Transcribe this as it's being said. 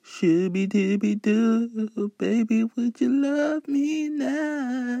Shooby dooby doo, baby, would you love me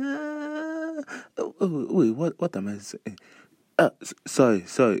now? Wait, what am I saying? Sorry.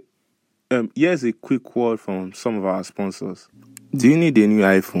 Here's a quick word from some of our sponsors. Do you need a new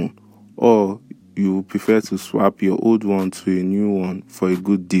iPhone, or you prefer to swap your old one to a new one for a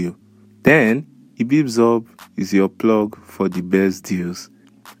good deal? Then Ibibzob is your plug for the best deals.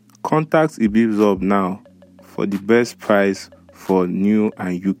 Contact Ibibzob now for the best price for new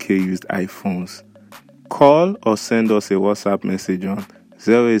and UK used iPhones. Call or send us a WhatsApp message on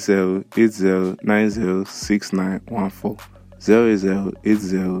 08080906914,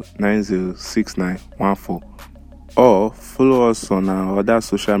 08080906914, or follow us on our other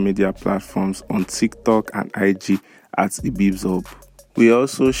social media platforms on TikTok and IG at Ibibzob. We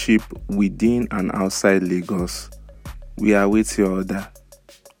also ship within and outside Lagos. We await your order.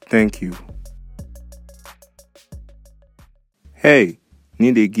 Thank you. Hey,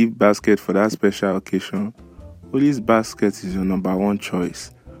 need a gift basket for that special occasion? Oli's Basket is your number one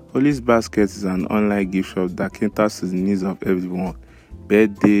choice. Oli's Basket is an online gift shop that caters to the needs of everyone.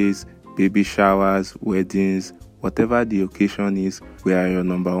 Birthdays, baby showers, weddings, whatever the occasion is, we are your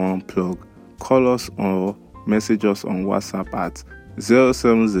number one plug. Call us or message us on WhatsApp at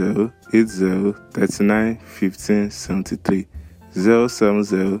 07080391573,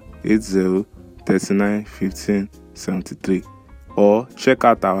 07080391573, or check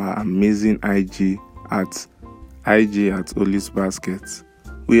out our amazing IG at Oli's Basket.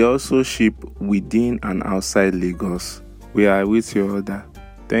 We also ship within and outside Lagos. We are with your order.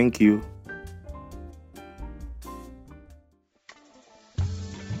 Thank you.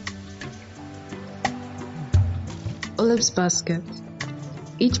 Olive's Basket.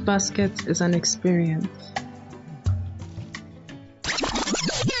 Each basket is an experience.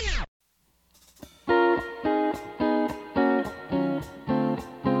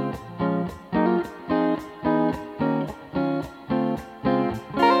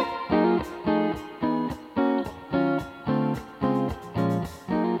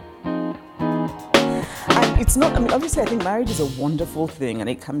 It's not, obviously I think marriage is a wonderful thing and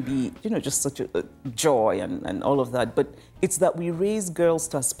it can be, just such a joy and all of that. But it's that we raise girls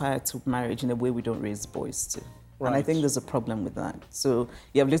to aspire to marriage in a way we don't raise boys to. Right. And I think there's a problem with that. So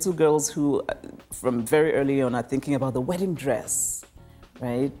you have little girls who, from very early on, are thinking about the wedding dress,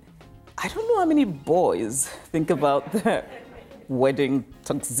 right? I don't know how many boys think about their wedding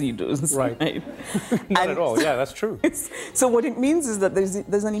tuxedos, right? Not at all. Yeah, that's true. So what it means is that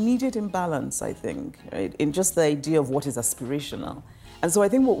there's an immediate imbalance, I think, right, in just the idea of what is aspirational. And so I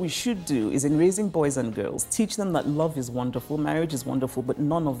think what we should do is, in raising boys and girls, teach them that love is wonderful, marriage is wonderful, but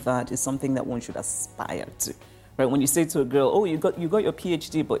none of that is something that one should aspire to, right? When you say to a girl, "Oh, you got your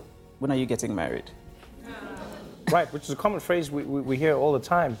PhD, but when are you getting married?" Right, which is a common phrase we hear all the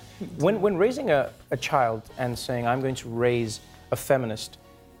time. When raising a child and saying, "I'm going to raise a feminist,"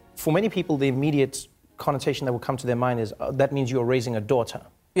 for many people, the immediate connotation that will come to their mind is, that means you're raising a daughter.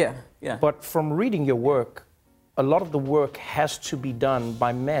 Yeah. But from reading your work, a lot of the work has to be done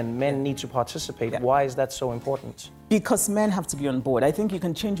by men. Men need to participate. Yeah. Why is that so important? Because men have to be on board. I think you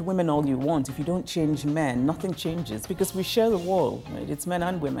can change women all you want. If you don't change men, nothing changes, because we share the world, right? It's men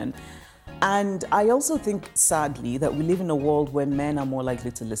and women. And I also think, sadly, that we live in a world where men are more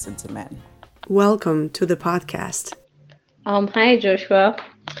likely to listen to men. Welcome to the podcast. Hi, Joshua.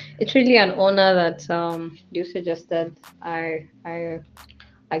 It's really an honor that you suggested I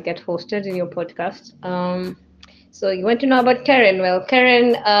get hosted in your podcast. So you want to know about Karen? Well,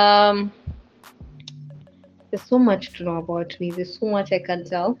 Karen, there's so much to know about me. There's so much I can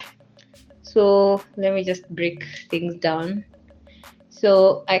tell. So let me just break things down.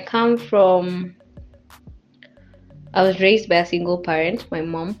 So I was raised by a single parent, my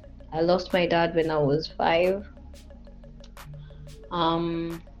mom. I lost my dad when I was 5.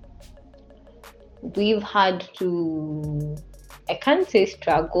 We've had to, I can't say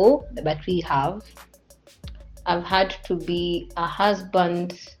struggle, but we have. I've had to be a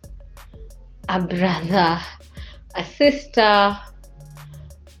husband, a brother, a sister,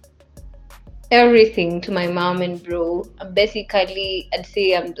 everything to my mom and bro. Basically, I'd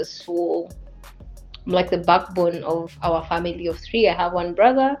say I'm the soul. I'm like the backbone of our family of 3. I have one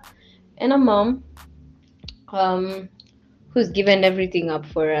brother and a mom who's given everything up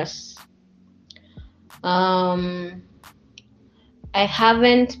for us. I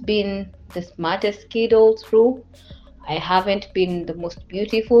haven't been the smartest kid all through. I haven't been the most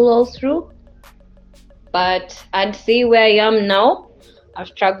beautiful all through. But I'd say where I am now, I've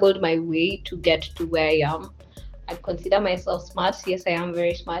struggled my way to get to where I am. I'd consider myself smart. Yes, I am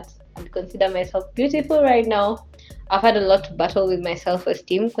very smart. I'd consider myself beautiful right now. I've had a lot to battle with my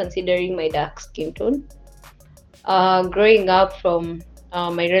self-esteem considering my dark skin tone. Growing up from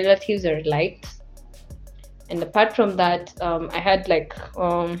my relatives are light, and apart from that, I had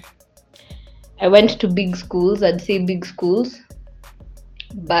I went to big schools. I'd say big schools,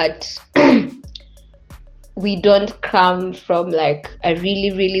 but we don't come from like a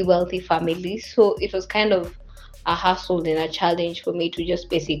really really wealthy family, so it was kind of a hassle and a challenge for me to just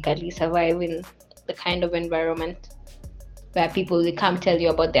basically survive in the kind of environment where people, they come tell you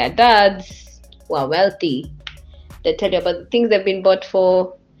about their dads who are wealthy. They tell you about the things they've been bought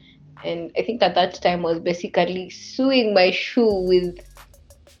for. And I think at that time was basically sewing my shoe with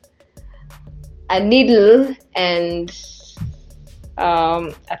a needle and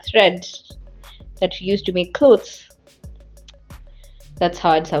a thread that we used to make clothes. That's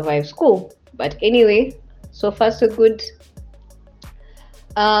how I'd survive school. But anyway, so far so good.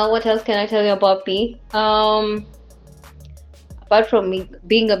 What else can I tell you about me? Apart from me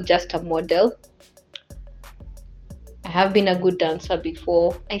being just a model, I have been a good dancer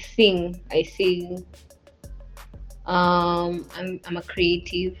before. I sing. I'm a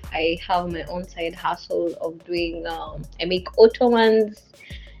creative. I have my own side hustle of doing. I make ottomans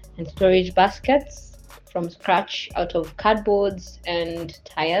and storage baskets from scratch out of cardboards and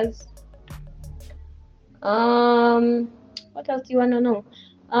tires. What else do you want to know?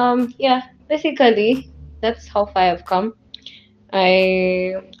 Yeah, basically that's how far I've come.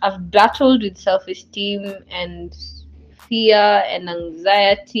 I've battled with self-esteem and fear and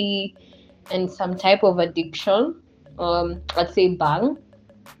anxiety and some type of addiction. Let's say bang,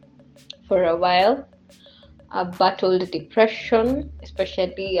 for a while. I've battled depression,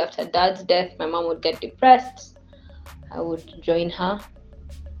 especially after dad's death. My mom would get depressed. I would join her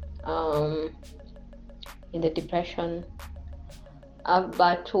in the depression. I've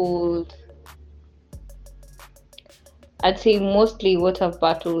battled, I'd say mostly what I've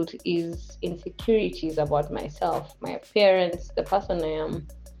battled is insecurities about myself, my appearance, the person I am.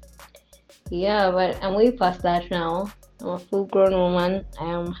 Yeah, but I'm way past that now. I'm a full grown woman. I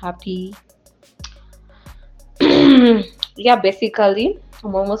am happy. Yeah, basically,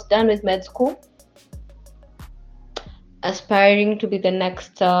 I'm almost done with med school. Aspiring to be the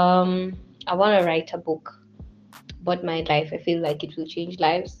next, I want to write a book about my life. I feel like it will change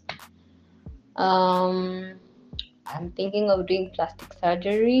lives. I'm thinking of doing plastic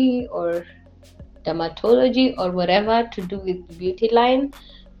surgery or dermatology or whatever to do with beauty line,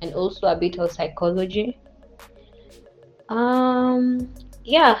 and also a bit of psychology.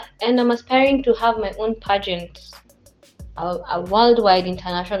 Yeah, and I'm aspiring to have my own pageant, a worldwide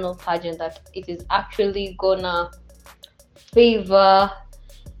international pageant that it is actually gonna favor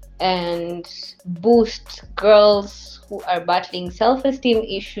and boost girls who are battling self-esteem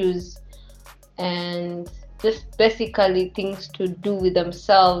issues and just basically things to do with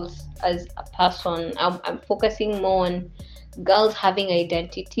themselves as a person. I'm focusing more on girls having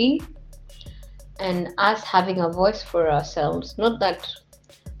identity and us having a voice for ourselves. Not that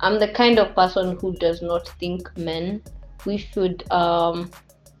I'm the kind of person who does not think men we should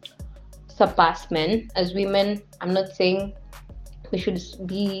surpass men as women. I'm not saying we should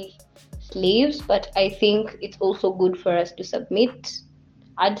be slaves, but I think it's also good for us to submit.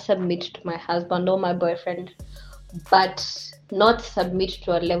 I'd submit to my husband or my boyfriend, but not submit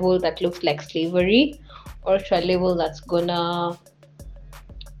to a level that looks like slavery or to a level that's gonna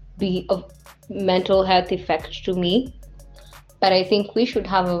be of mental health effect to me. But I think we should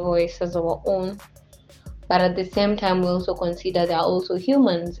have a voice as our own. But at the same time, we also consider they are also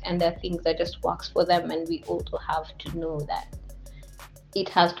humans and there are things that just works for them, and we also have to know that it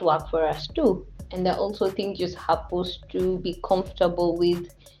has to work for us too. And there are also things you're supposed to be comfortable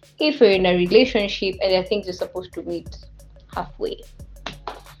with if you're in a relationship, and there are things you're supposed to meet halfway.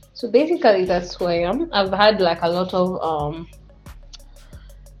 So basically that's who I am. I've had like a lot of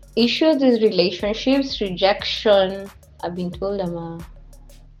issues with relationships, rejection. I've been told I'm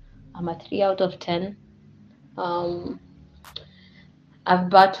a 3 out of 10. I've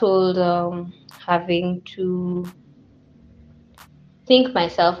battled having to think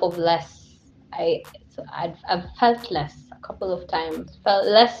myself of less. I've felt less a couple of times. Felt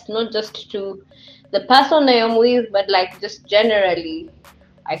less, not just to the person I am with, but like just generally,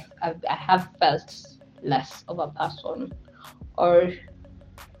 I have felt less of a person, or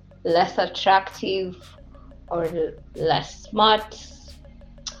less attractive, or less smart,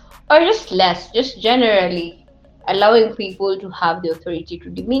 or just less, just generally allowing people to have the authority to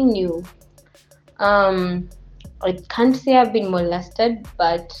demean you. I can't say I've been molested,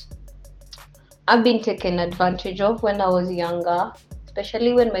 but I've been taken advantage of when I was younger,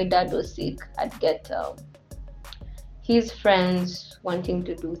 especially when my dad was sick, I'd get his friends wanting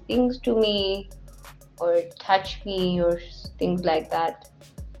to do things to me or touch me or things like that.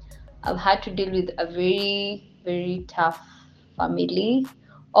 I've had to deal with a very, very tough family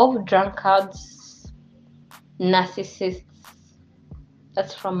of drunkards, narcissists.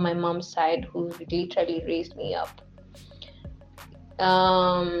 That's from my mom's side, who literally raised me up.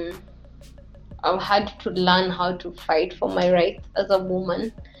 I've had to learn how to fight for my rights as a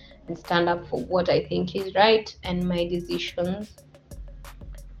woman and stand up for what I think is right and my decisions.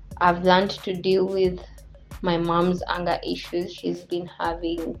 I've learned to deal with my mom's anger issues. She's been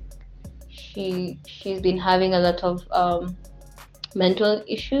having a lot of mental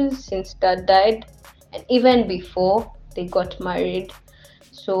issues since dad died, and even before they got married.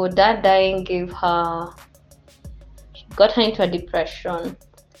 So dad dying got her into a depression.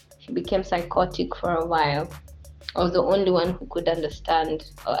 She became psychotic for a while. I was the only one who could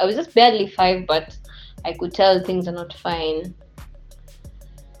understand. I was just barely 5, but I could tell things are not fine.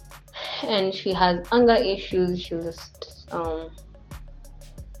 And she has anger issues. She'll just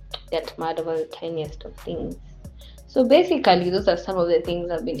get mad about the tiniest of things. So basically, those are some of the things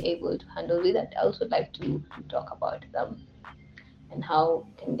I've been able to handle with it. I also like to talk about them and how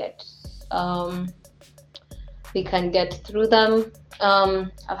we can get through them.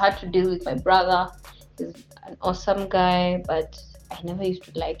 I've had to deal with my brother. He's an awesome guy, but I never used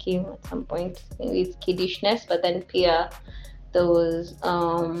to like him at some point. Maybe it's kiddishness, but then Pia, there was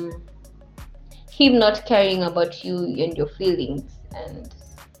him not caring about you and your feelings, and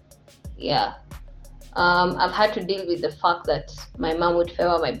yeah. I've had to deal with the fact that my mom would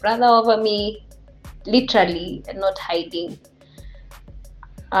favor my brother over me, literally, and not hiding.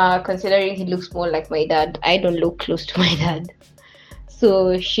 Considering he looks more like my dad, I don't look close to my dad.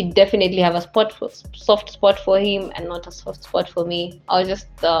 So she'd definitely have a soft spot for him and not a soft spot for me. I was just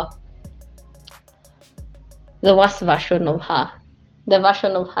the worst version of her. The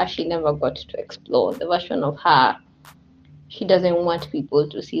version of her she never got to explore. The version of her she doesn't want people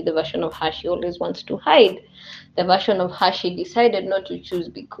to see. The version of her she always wants to hide. The version of her she decided not to choose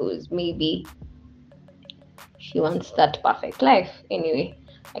because maybe she wants that perfect life. Anyway,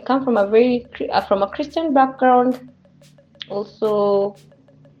 I come from a Christian background. Also,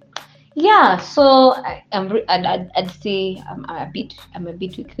 yeah. So I'd say I'm a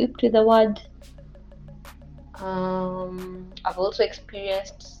bit equipped with the word. I've also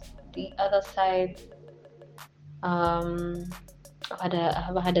experienced the other side. I've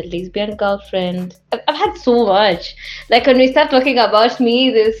had a lesbian girlfriend. I've had so much. Like when we start talking about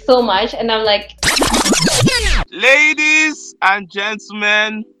me, there's so much, and I'm like, Ladies and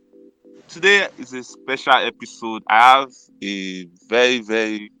gentlemen, today is a special episode. I have a very,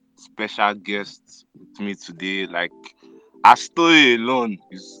 very special guest with me today. Like, her story alone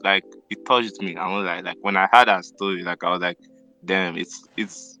is like, it touched me. I was like when I heard her story, like I was like, damn, it's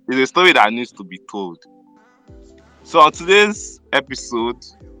a story that needs to be told. So on today's episode,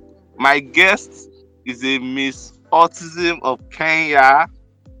 my guest is a Miss Autism of Kenya.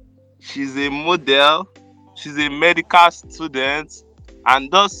 She's a model. She's a medical student.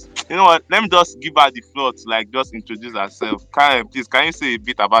 And just, you know what, let me just give her the floor to like just introduce herself. Karen, please, can you say a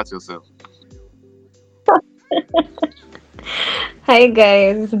bit about yourself? hi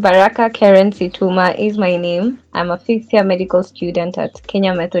guys, Baraka Karen Situma is my name. I'm a 5th-year medical student at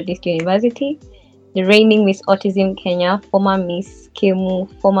Kenya Methodist University, the reigning Miss Autism Kenya, former Miss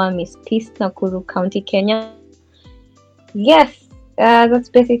Kemu, former Miss Peace Nakuru County, Kenya. Yes, that's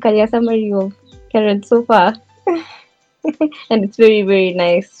basically a summary of Karen so far. And it's very, very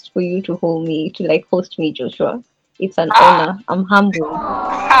nice for you to host me, Joshua. It's an honor. I'm humbled.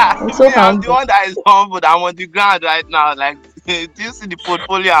 I'm so humbled. I'm the one that is humbled. I'm on the ground right now. Like, do you see the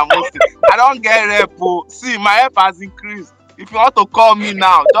portfolio I'm hosting? I don't get rep. See, my rep has increased. If you want to call me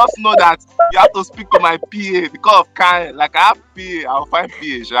now, just know that you have to speak to my PA because of Karen. Like, I have PA. I'll find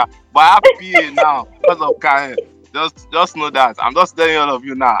PA, sure. But I have PA now because of Karen. Just know that. I'm just telling all of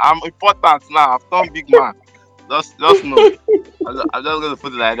you now. I'm important now. I've turned big man. Just know. I'm just going to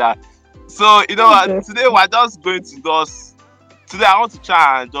put it like that. So, you know what? Today we're just going to today I want to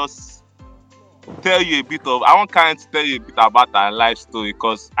try and just tell you I want Karen to tell you a bit about her life story,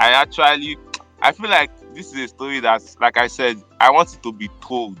 because I feel like this is a story that's, like I said, I want it to be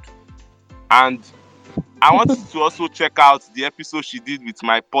told. And I want you to also check out the episode she did with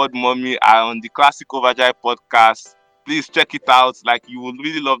my pod mommy on the Classic Overdrive podcast. Please check it out. Like, you will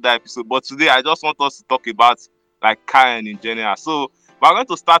really love that episode. But today I just want us to talk about like Karen in general. So we're going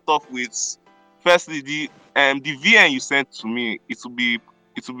to start off with, firstly, the VN you sent to me. It will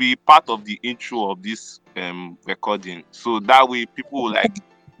be part of the intro of this recording, so that way people will like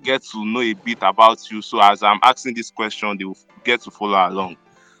get to know a bit about you. So as I'm asking this question, they will get to follow along.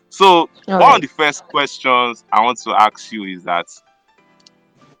 So All one of right. the first questions I want to ask you is that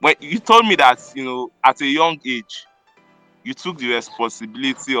when you told me that at a young age you took the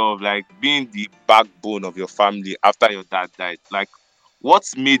responsibility of like being the backbone of your family after your dad died. Like, what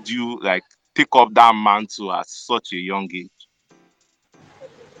made you like take up that mantle at such a young age?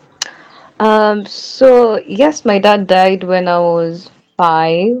 So yes, my dad died when I was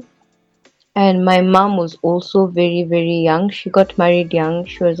 5, and my mom was also very, very young. She got married young.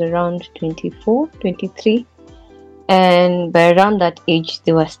 She was around 24, 23. And by around that age,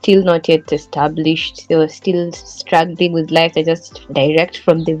 they were still not yet established. They were still struggling with life. They just direct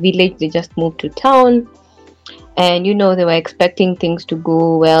from the village. They just moved to town, and they were expecting things to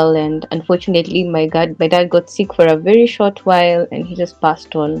go well. And unfortunately, my dad got sick for a very short while, and he just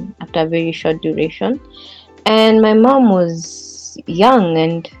passed on after a very short duration. And my mom was young,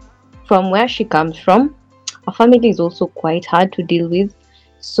 and from where she comes from, her family is also quite hard to deal with.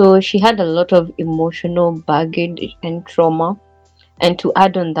 So she had a lot of emotional baggage and trauma. And to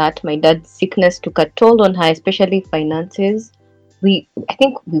add on that, my dad's sickness took a toll on her, especially finances. I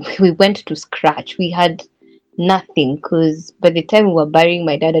think we went to scratch. We had nothing because by the time we were burying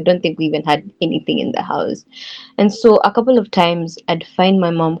my dad, I don't think we even had anything in the house. And so a couple of times I'd find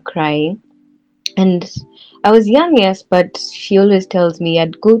my mom crying, and I was young, yes, but she always tells me.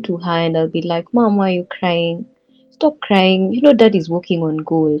 I'd go to her and I'll be like, Mom, why are you crying? Stop crying. Dad is working on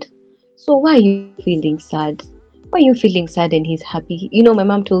gold. So why are you feeling sad? Why are you feeling sad and he's happy? My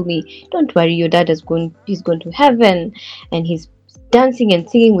mom told me, don't worry, your dad he's gone to heaven, and he's dancing and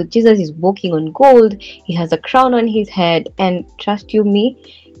singing with Jesus. He's walking on gold. He has a crown on his head. And trust you me,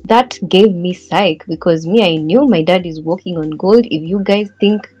 that gave me psych, because me, I knew my dad is walking on gold. If you guys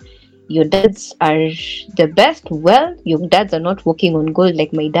think your dads are the best, well, your dads are not working on gold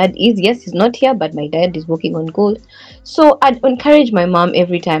like my dad is. Yes, he's not here, but my dad is working on gold. So I'd encourage my mom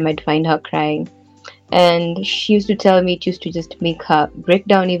every time I'd find her crying, and she used to tell me it used to just make her break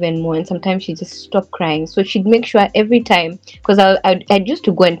down even more, and sometimes she just stopped crying. So she'd make sure every time, because I'd used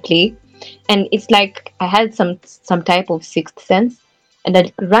to go and play, and it's like I had some type of sixth sense, and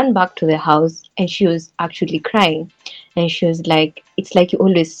I'd run back to the house, and she was actually crying, and she was like, it's like you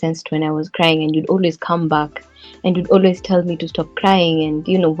always sensed when I was crying, and you'd always come back, and you'd always tell me to stop crying,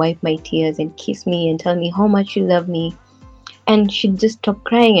 and wipe my tears and kiss me and tell me how much you love me. And she'd just stop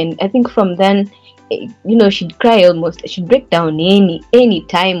crying, and I think from then, she'd cry almost, she'd break down any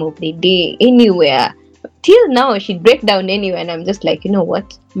time of the day, anywhere. Till now she'd break down anywhere, and I'm just like,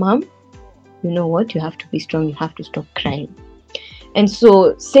 what, Mom, you have to be strong, you have to stop crying. And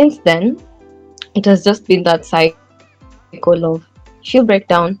so since then, it has just been that cycle of, she'll break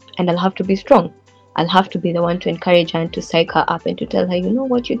down and I'll have to be strong. I'll have to be the one to encourage her and to psych her up and to tell her,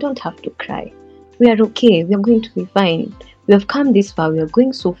 what, you don't have to cry. We are okay. We are going to be fine. We have come this far. We are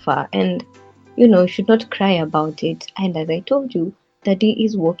going so far. And, should not cry about it. And as I told you, Daddy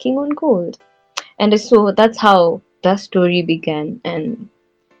is working on gold. And so that's how that story began. And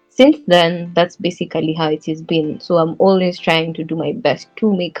since then, that's basically how it has been. So I'm always trying to do my best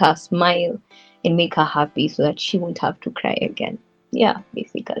to make her smile and make her happy so that she won't have to cry again. Yeah,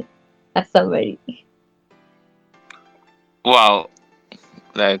 basically. A summary. Wow,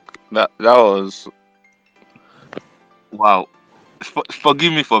 like that was wow.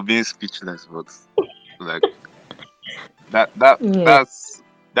 Forgive me for being speechless, but like that that Yeah. that's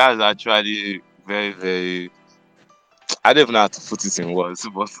actually very very. I don't even know how to put it in words,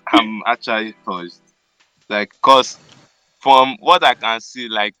 but I'm actually touched. Like, cause from what I can see,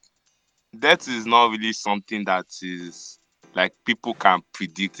 like death is not really something that is like people can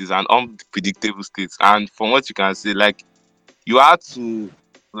predict. It's an unpredictable state, and from what you can see, like you have to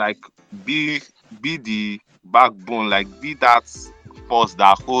like be be the backbone, like be that force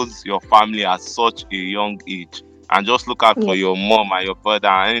that holds your family at such a young age, and just look out for Yeah. your mom and your brother.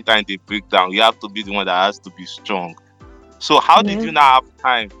 And anytime they break down, you have to be the one that has to be strong. So how did Yeah. you not have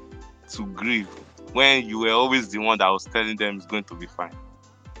time to grieve when you were always the one that was telling them it's going to be fine?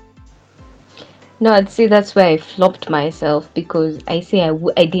 No, I'd say that's where I flopped myself, because I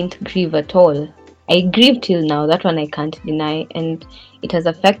didn't grieve at all. I grieve till now, that one I can't deny, and it has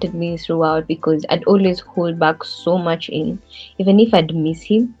affected me throughout because I'd always hold back so much in. Even if I'd miss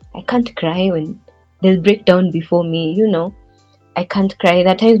him, I can't cry when they'll break down before me. I can't cry.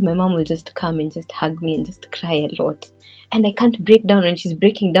 That times my mom will just come and just hug me and just cry a lot. And I can't break down when she's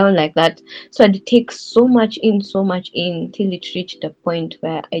breaking down like that. So I'd take so much in till it reached a point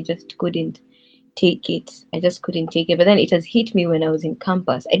where I just couldn't take it. I just couldn't take it. But then it has hit me when I was in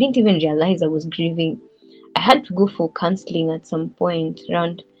campus. I didn't even realize I was grieving. had to go for counseling at some point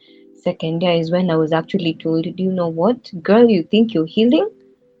around second year is when I was actually told, do you know what, girl, you think you're healing?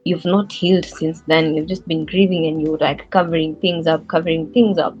 You've not healed since then. You've just been grieving and you're like covering things up.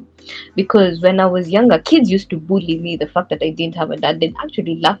 Because when I was younger, kids used to bully me. The fact that I didn't have a dad, they'd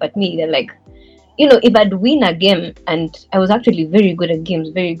actually laugh at me. They're like, if I'd win a game, and I was actually very good at games,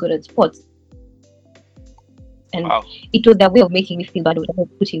 very good at sports. And it was their way of making me feel bad without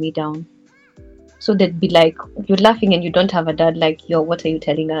putting me down. So they'd be like, you're laughing and you don't have a dad, like, yo, what are you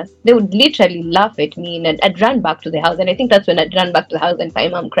telling us? They would literally laugh at me, and I'd run back to the house. And I think that's when I'd run back to the house and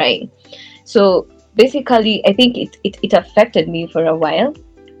find mom crying. So basically, I think it affected me for a while.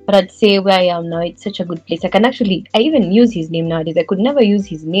 But I'd say where I am now, it's such a good place. I even use his name nowadays. I could never use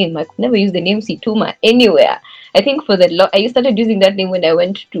his name. I could never use the name Situma anywhere. I think I started using that name when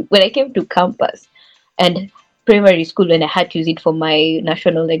I came to campus and primary school, when I had to use it for my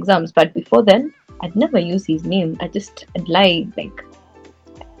national exams. But before then, I'd never use his name. I'd lie like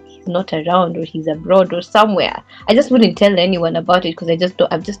he's not around or he's abroad or somewhere. I just wouldn't tell anyone about it because I just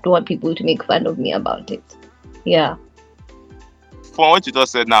don't want people to make fun of me about it. Yeah. From what you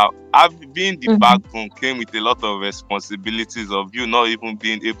just said now, being the backbone came with a lot of responsibilities of you not even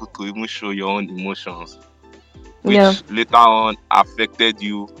being able to even show your own emotions, which later on affected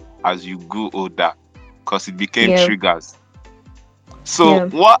you as you grew older because it became triggers. So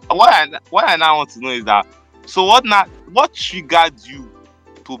what I now want to know is that, so what triggered you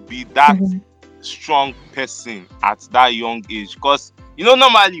to be that strong person at that young age? Because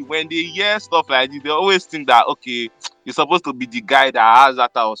normally when they hear stuff like this, they always think that, okay, you're supposed to be the guy that has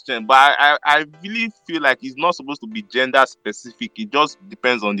that type of strength. But I really feel like it's not supposed to be gender specific. It just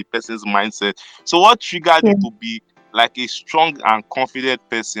depends on the person's mindset. So what triggered you to be like a strong and confident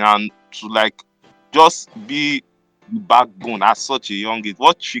person and to like just be the backbone at such a young age?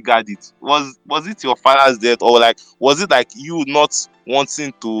 What triggered it? Was it your father's death, or like was it like you not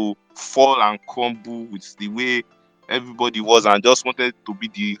wanting to fall and crumble with the way everybody was and just wanted to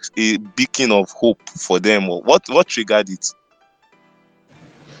be a beacon of hope for them? Or what triggered it?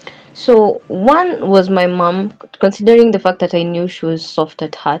 So one was my mom, considering the fact that I knew she was soft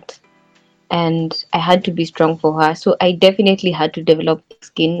at heart and I had to be strong for her. So I definitely had to develop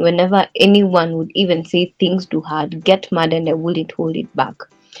skin. Whenever anyone would even say things to her, I'd get mad and I wouldn't hold it back.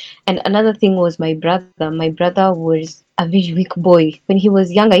 And another thing was my brother. My brother was a very weak boy. When he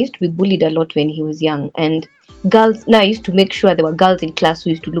was young, I used to be bullied a lot when he was young. And I used to make sure there were girls in class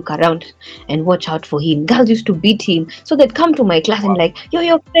who used to look around and watch out for him. Girls used to beat him. So they'd come to my class and like, yo,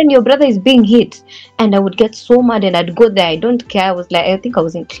 your friend, your brother is being hit. And I would get so mad and I'd go there. I don't care. I think I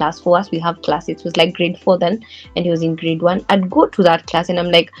was in class 4. Us, we have class. It was like grade 4 then. And he was in grade 1. I'd go to that class and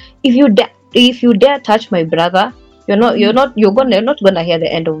I'm like, if you dare touch my brother, you're not gonna hear the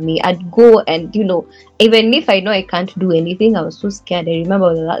end of me. I'd go and even if I know I can't do anything, I was so scared. I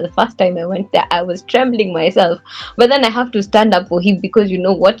remember the first time I went there, I was trembling myself. But then I have to stand up for him because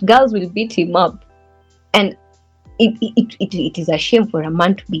girls will beat him up, and it is a shame for a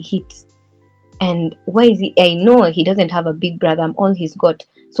man to be hit. And why is he? I know he doesn't have a big brother. I'm all he's got.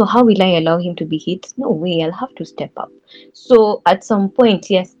 So how will I allow him to be hit? No way, I'll have to step up. So at some point,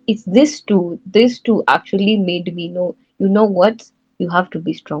 yes, it's these two. These two actually made me know, what? You have to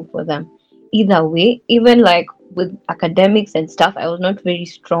be strong for them. Either way, even like with academics and stuff, I was not very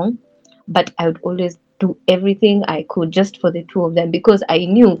strong, but I would always do everything I could just for the two of them because I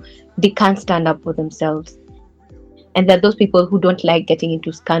knew they can't stand up for themselves. And there are those people who don't like getting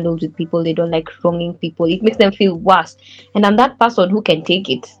into scandals with people. They don't like wronging people. It makes them feel worse. And I'm that person who can take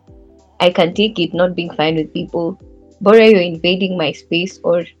it. I can take it not being fine with people. Whether you're invading my space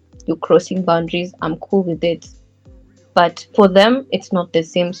or you're crossing boundaries, I'm cool with it. But for them, it's not the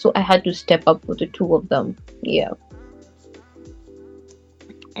same. So I had to step up for the two of them. Yeah.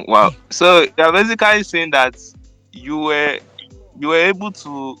 Wow. So you're basically saying that you had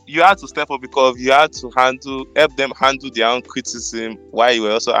to step up because you had to help them handle their own criticism while you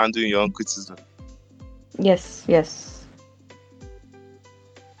were also handling your own criticism. Yes.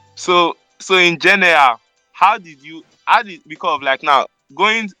 So in general, because of like now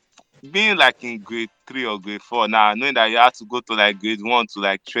being like in grade 3 or grade 4 now, knowing that you had to go to like grade 1 to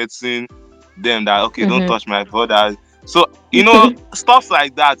like threaten them that, okay, don't touch my brother. So, stuff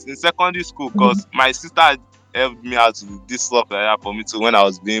like that in secondary school, because my sister helped me out with this stuff like that for me too when I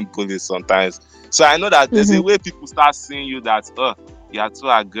was being bullied sometimes. So I know that there's a way people start seeing you that, you are too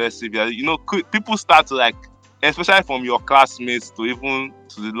aggressive. People start to like, especially from your classmates to even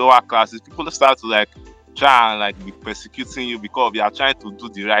to the lower classes, people start to like try and like be persecuting you because you are trying to do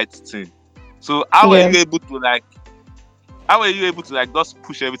the right thing. So how were you able to how were you able to like just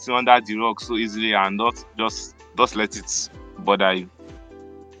push everything under the rug so easily and not just let it bother you?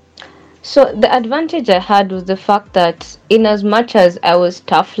 So the advantage I had was the fact that in as much as I was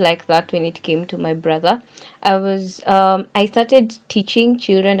tough like that when it came to my brother, I started teaching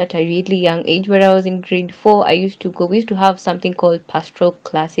children at a really young age. When I was in grade 4, we used to have something called pastoral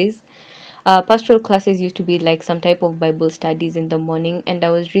classes. Pastoral classes used to be like some type of Bible studies in the morning, and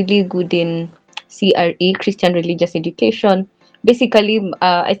I was really good in CRE, Christian Religious Education. Basically,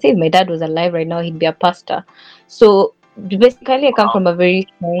 I say if my dad was alive right now, he'd be a pastor. So basically, I come from a very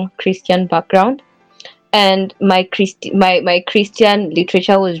strong Christian background, and my Christian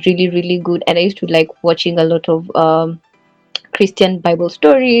literature was really really good, and I used to like watching a lot of Christian Bible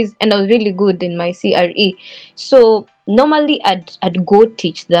stories, and I was really good in my CRE. So normally I'd go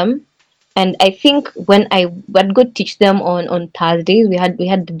teach them, and I think when I'd go teach them on Thursdays, we had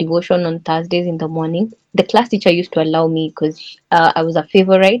the devotion on Thursdays in the morning. The class teacher used to allow me because I was a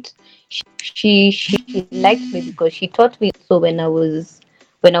favorite. She liked me because she taught me so when I was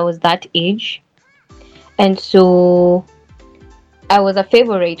that age, and so I was a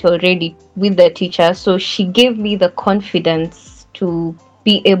favorite already with the teacher, so she gave me the confidence to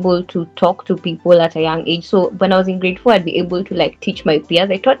be able to talk to people at a young age. So when I was in grade 4, I'd be able to like teach my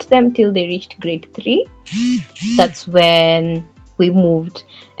peers. I taught them till they reached grade 3. That's when we moved.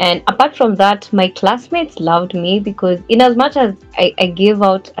 And apart from that, my classmates loved me because in as much as I gave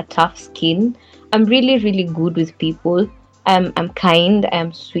out a tough skin, I'm really, really good with people. I'm kind,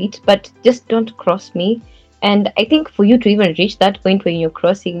 I'm sweet, but just don't cross me. And I think for you to even reach that point when you're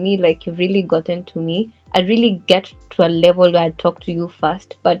crossing me, like you've really gotten to me, I'd really get to a level where I'd talk to you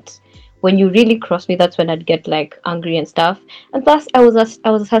first. But when you really cross me, that's when I'd get like angry and stuff. And plus, I was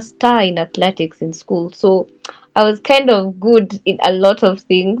a star in athletics in school, so I was kind of good in a lot of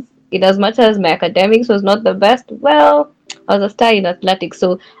things. In as much as my academics was not the best, well, I was a star in athletics,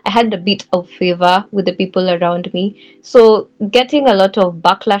 so I had a bit of favor with the people around me. So getting a lot of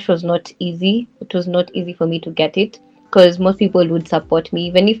backlash was not easy. It was not easy for me to get it because most people would support me.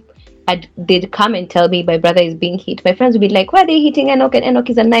 Even if they'd come and tell me my brother is being hit, my friends would be like, why are they hitting Enoch? And Enoch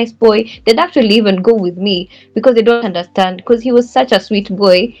is a nice boy. They'd actually even go with me because they don't understand, because he was such a sweet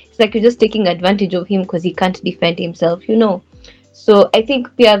boy. It's like you're just taking advantage of him because he can't defend himself. So I think,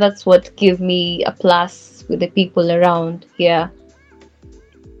 yeah, that's what gave me a plus with the people around here.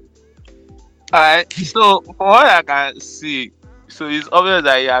 Alright, so from what I can see, so it's obvious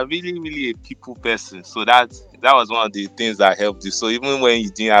that you are really, really a people person. So that was one of the things that helped you. So even when you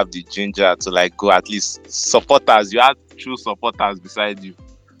didn't have the ginger to like go, at least supporters, you had true supporters beside you.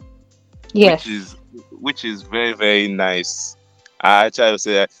 Yes. Which is very, very nice. I actually would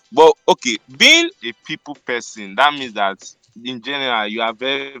say that. But okay, being a people person, that means that in general you are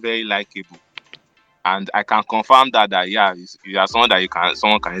very, very likable. And I can confirm that yeah, you are someone that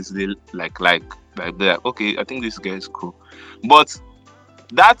someone can easily like okay, I think this guy is cool. But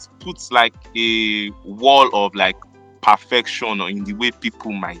that puts like a wall of like perfection or in the way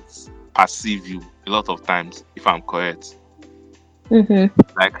people might perceive you a lot of times, if I'm correct.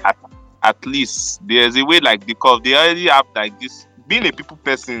 Like at least there's a way, like, because they already have like this, being a people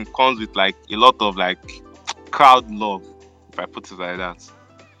person comes with like a lot of like crowd love, if I put it like that.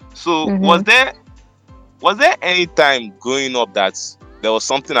 So was there any time growing up that there was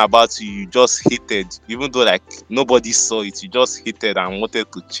something about you just hated, even though like nobody saw it, you just hated and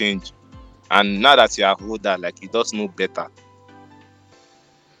wanted to change, and now that you are older, like you just know better?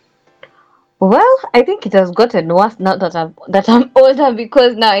 Well, I think it has gotten worse now that I'm older,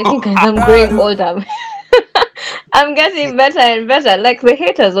 because now I think as I'm growing older, I'm getting better and better. Like the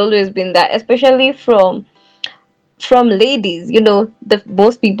hate has always been there, especially from ladies. The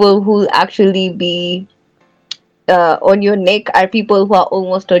most people who actually be on your neck are people who are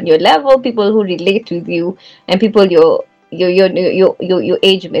almost on your level, people who relate with you, and people your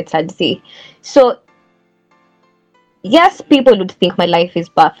age mates, I'd say. So yes, people would think my life is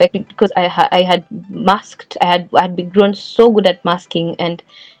perfect because I had masked. I had been grown so good at masking, and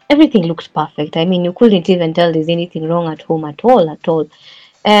everything looked perfect. I mean, you couldn't even tell there's anything wrong at home at all.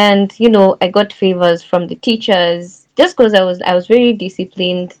 And I got favors from the teachers just because I was very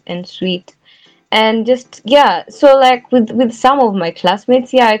disciplined and sweet. And just, yeah, so like with some of my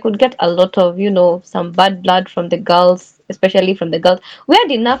classmates, yeah, I could get a lot of some bad blood from the girls, especially from the girls.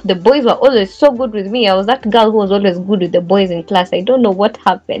 Weird enough, the boys were always so good with me. I was that girl who was always good with the boys in class. I don't know what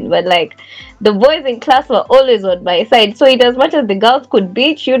happened, but like the boys in class were always on my side. So in as much as the girls could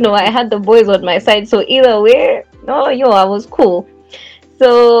bitch, I had the boys on my side. So either way, no, I was cool.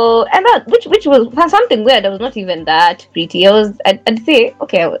 So, and that which was something weird. I was not even that pretty. I'd say,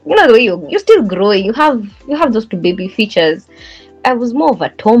 okay, you know the way you're still growing. You have those two baby features. I was more of a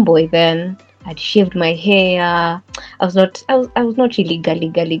tomboy then. I'd shaved my hair. I was not really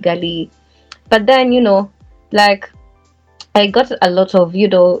gully. But then, like, I got a lot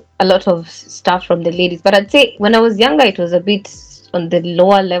of stuff from the ladies. But I'd say when I was younger, it was a bit on the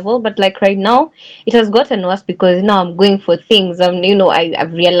lower level. But like right now, it has gotten worse because now I'm going for things.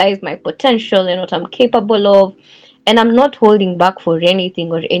 I've realized my potential and what I'm capable of, and I'm not holding back for anything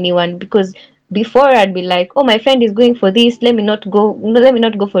or anyone. Because before I'd be like, oh, my friend is going for this. Let me not go. No, let me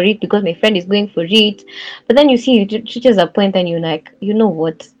not go for it because my friend is going for it. But then you see, it reaches a point, and you're like, you know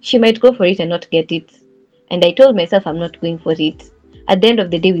what? She might go for it and not get it. And I told myself I'm not going for it. At the end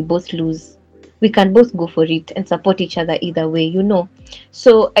of the day, we both lose. We can both go for it and support each other either way.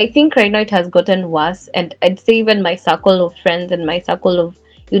 So I think right now it has gotten worse. And I'd say even my circle of friends and my circle of,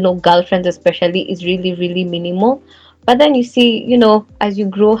 girlfriends especially is really, really minimal. But then you see, as you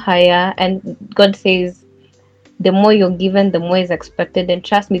grow higher, and God says, the more you're given, the more is expected. And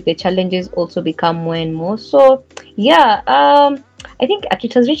trust me, the challenges also become more and more. So yeah, I think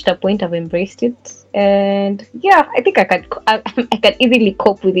it has reached a point I've embraced it, and yeah, I think I can easily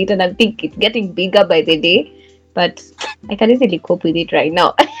cope with it, and I think it's getting bigger by the day, but I can easily cope with it right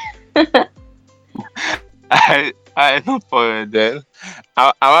now. I know for then.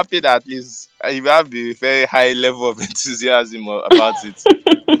 I'm happy that at least you have a very high level of enthusiasm about it.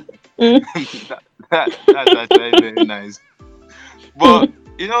 That's actually very nice. But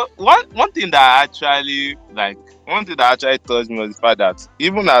one thing that actually touched me was the fact that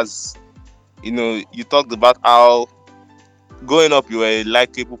even as you talked about how growing up you were a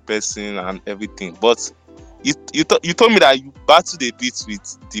likable person and everything, but you told me that you battled a bit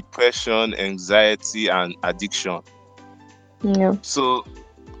with depression, anxiety, and addiction. Yeah. So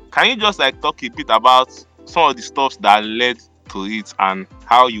can you just talk a bit about some of the stuff that led to it and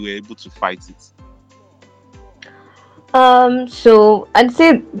how you were able to fight it? So I'd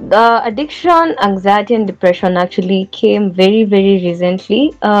say addiction, anxiety, and depression actually came very, very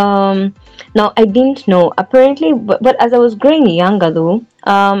recently. Now I didn't know apparently, but as I was growing younger though,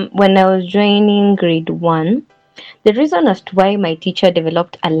 when I was joining grade 1, the reason as to why my teacher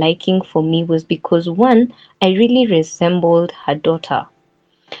developed a liking for me was because one, I really resembled her daughter.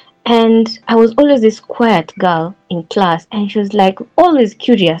 And I was always this quiet girl in class, and she was like always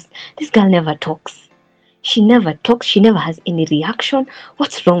curious. This girl never talks. She never talks. She never has any reaction.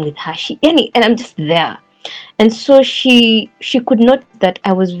 What's wrong with her? And I'm just there. And so she could notice that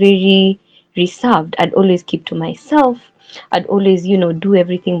I was very reserved. I'd always keep to myself. I'd always, do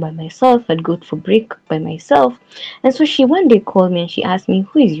everything by myself. I'd go for break by myself. And so she one day called me and she asked me,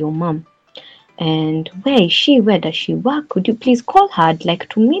 "Who is your mom? And where is she? Where does she work? Could you please call her? I'd like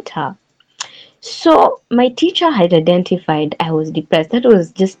to meet her." So my teacher had identified I was depressed. That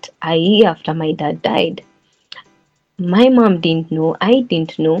was just a year after my dad died. My mom didn't know. I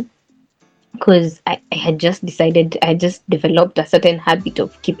didn't know. Because I had just decided, I just developed a certain habit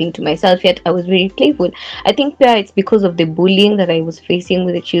of keeping to myself, yet I was very playful. I think that it's because of the bullying that I was facing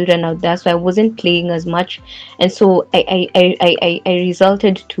with the children out there, so I wasn't playing as much. And so I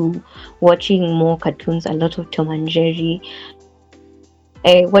resulted to watching more cartoons, a lot of Tom and Jerry,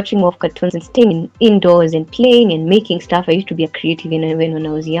 watching more of cartoons and staying indoors and playing and making stuff. I used to be a creative even when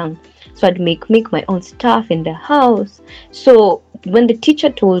I was young. So I'd make my own stuff in the house. So when the teacher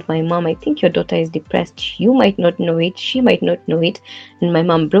told my mom, "I think your daughter is depressed. You might not know it. She might not know it." And my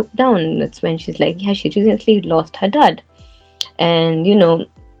mom broke down. That's when she's like, "Yeah, she recently lost her dad." And,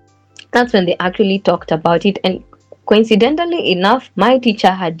 that's when they actually talked about it. And coincidentally enough, my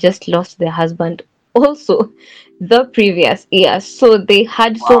teacher had just lost their husband also the previous year. So they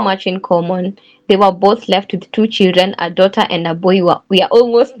had so much in common. They were both left with 2 children, a daughter and a boy. We are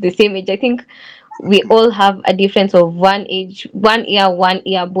almost the same age. I think we all have a difference of 1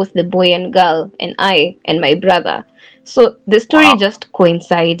 year, both the boy and girl, and I and my brother. So the story just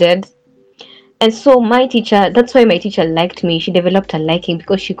coincided. And so my teacher, that's why my teacher liked me. She developed a liking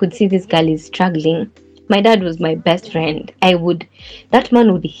because she could see this girl is struggling. My dad was my best friend. That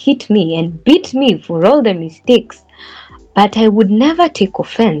man would hit me and beat me for all the mistakes, but I would never take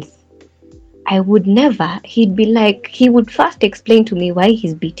offense. He'd be like, he would first explain to me why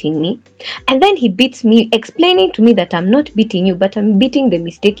he's beating me, and then he beats me, explaining to me that I'm not beating you, but I'm beating the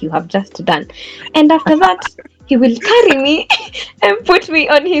mistake you have just done. And after that, he will carry me and put me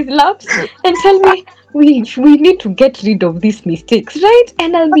on his laps and tell me, we need to get rid of these mistakes, right?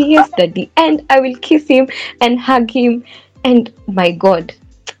 And I'll be, "Yes, daddy," and I will kiss him and hug him. And my God,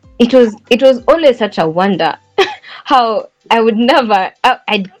 it was always such a wonder how I would never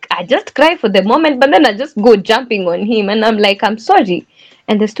I just cry for the moment, but then I just go jumping on him, and I'm like, I'm sorry,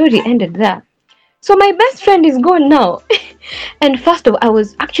 and the story ended there. So my best friend is gone now. And first of all, I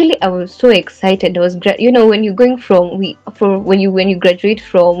was so excited. I was when you're going when you graduate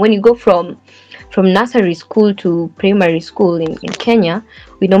when you go from nursery school to primary school in Kenya,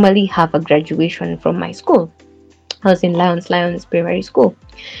 we normally have a graduation from my school. I was in Lions Primary School.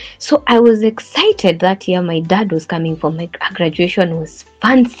 So I was excited that year. My dad was coming for my graduation. Was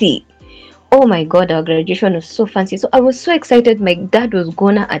fancy. Oh my God, our graduation was so fancy. So I was so excited. My dad was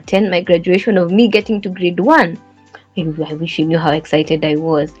gonna attend my graduation of me getting to grade 1. I wish he knew how excited I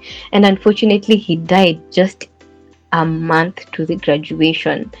was. And unfortunately, he died just a month to the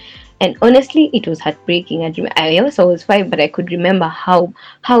graduation. And honestly, it was heartbreaking. I also was 5, but I could remember how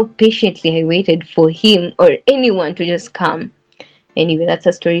patiently I waited for him or anyone to just come. Anyway, that's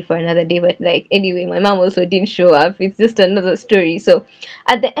a story for another day. But anyway, my mom also didn't show up. It's just another story. So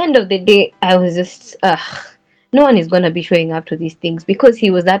at the end of the day, I was just, no one is going to be showing up to these things, because he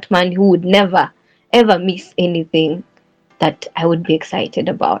was that man who would never, ever miss anything that I would be excited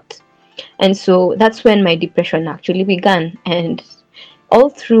about. And so that's when my depression actually began. And all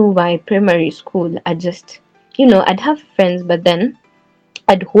through my primary school, I just, I'd have friends, but then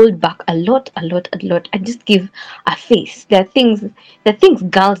I'd hold back a lot. I'd just give a face. There are things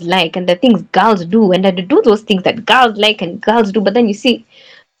girls like, and the things girls do, and I'd do those things that girls like and girls do. But then you see,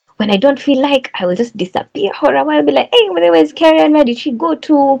 when I don't feel like, I will just disappear for a while. I'll be like, hey, where is Karen? Where did she go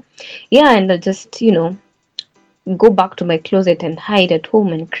to? Yeah, and I'll just, go back to my closet and hide at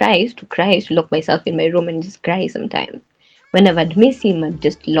home and cry. I used to lock myself in my room and just cry sometimes. Whenever I'd miss him, I'd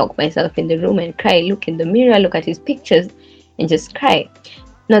just lock myself in the room and cry, look in the mirror, look at his pictures, and just cry.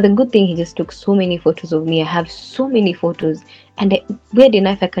 Now, the good thing, he just took so many photos of me. I have so many photos. And weird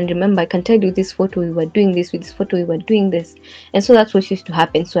enough, I can remember, I can tell you this photo, we were doing this, with this photo, we were doing this. And so that's what used to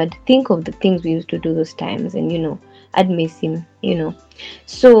happen. So I'd think of the things we used to do those times, and, I'd miss him,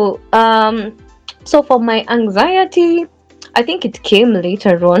 So, so for my anxiety, I think it came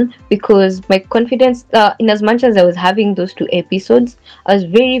later on, because my confidence, in as much as I was having those 2 episodes, I was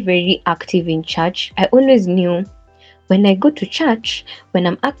very, very active in church. I always knew when I go to church, when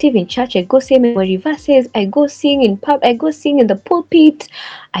I'm active in church, I go say memory verses, I go sing in the pulpit.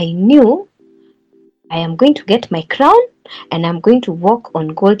 I knew I am going to get my crown and I'm going to walk on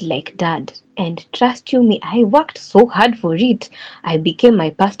gold like Dad. And trust you me, I worked so hard for it. I became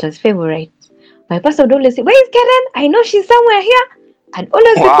my pastor's favorite. My pastor would always say, where is Karen? I know she's somewhere here. I'd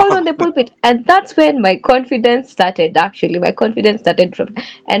always be called on the pulpit. And that's when my confidence started, actually. My confidence started from,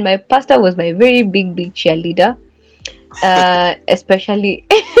 and my pastor was my very big cheerleader. Especially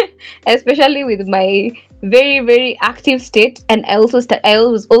with my very, very active state. And I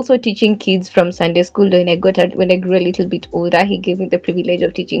was also teaching kids from Sunday school. When I grew a little bit older, he gave me the privilege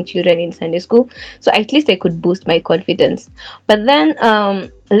of teaching children in Sunday school, so at least I could boost my confidence. But then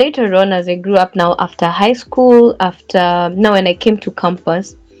later on, as I grew up, now after high school, when I came to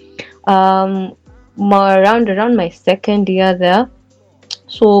campus, around my second year there,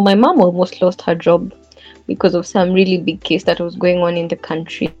 so my mom almost lost her job because of some really big case that was going on in the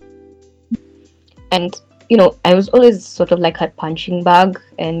country. And, I was always sort of like her punching bag,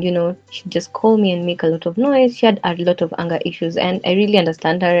 and, she'd just call me and make a lot of noise. She had a lot of anger issues, and I really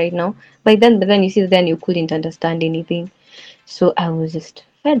understand her right now. But then you see, then you couldn't understand anything. So I was just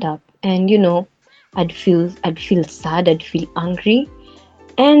fed up, and, I'd feel sad, I'd feel angry.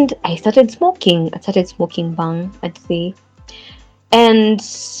 And I started smoking bang, I'd say. And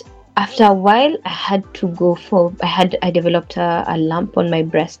after a while, I developed a lump on my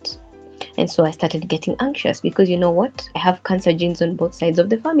breast. And so I started getting anxious, because you know what? I have cancer genes on both sides of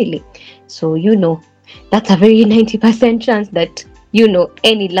the family. So, that's a very 90% chance that,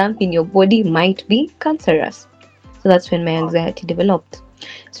 any lump in your body might be cancerous. So that's when my anxiety developed.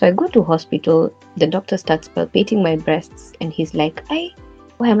 So I go to hospital, the doctor starts palpating my breasts, and he's like,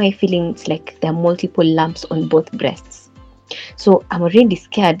 why am I feeling it's like there are multiple lumps on both breasts? So I'm already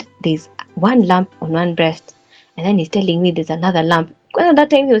scared. There's one lump on one breast, and then he's telling me there's another lump. At that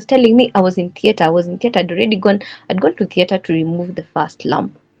time he was telling me I was in theater. I'd gone to theater to remove the first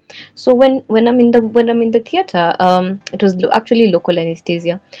lump. So when I'm in the theater, it was actually local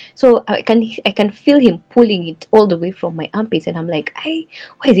anesthesia. So I can feel him pulling it all the way from my armpits, and I'm like, why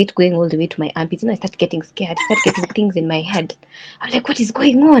is it going all the way to my armpits? And I start getting scared. I start getting things in my head. I'm like, what is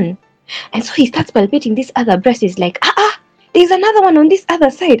going on? And so he starts palpating this other breast. He's like, there's another one on this other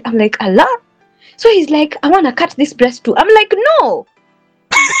side. I'm like, Allah. So he's like, I want to cut this breast too. I'm like, no,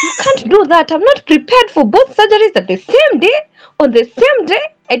 you can't do that. I'm not prepared for both surgeries at the same day. on the same day.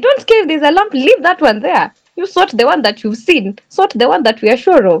 I don't care if there's a lump, leave that one there. You sort the one that you've seen, sort the one that we are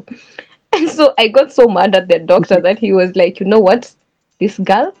sure of. And so I got so mad at the doctor that he was like, you know what, this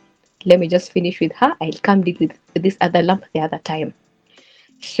girl, let me just finish with her. I'll come deal with this other lump the other time.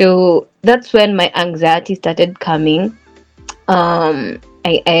 So that's when my anxiety started coming. After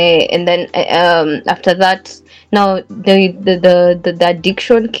that, now the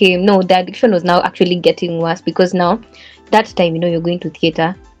addiction came. No, the addiction was now actually getting worse, because now that time, you're going to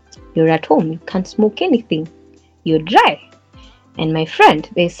theater, you're at home, you can't smoke anything, you're dry. And my friend,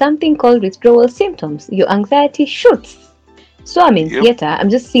 there's something called withdrawal symptoms. Your anxiety shoots. So I'm in theater. I'm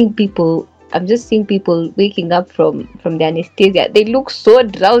just seeing people waking up from the anesthesia. They look so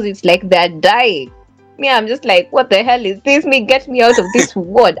drowsy. It's like they're dying. Me, I'm just like, what the hell is this? Me, get me out of this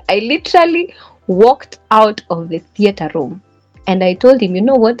ward. I literally walked out of the theater room, and I told him, you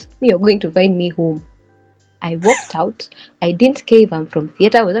know what? You're going to find me home. I walked out. I didn't care if I'm from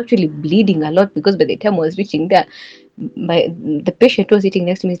theater. I was actually bleeding a lot, because by the time I was reaching there, the patient was sitting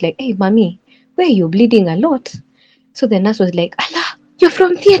next to me. He's like, hey, mommy, where are you bleeding a lot? So the nurse was like, Allah, you're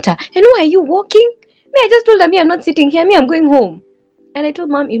from theater, and why are you walking? Me, I just told her, me, I'm not sitting here. Me, I'm going home. And I told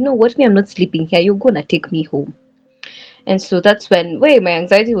Mom, you know what? Me, I'm not sleeping here. You're gonna take me home. And so that's when, my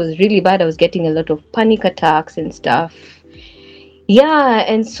anxiety was really bad. I was getting a lot of panic attacks and stuff. Yeah,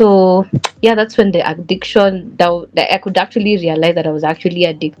 and so that's when the addiction, that I could actually realize that I was actually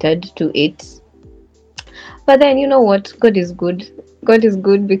addicted to it. But then, you know what? God is good. God is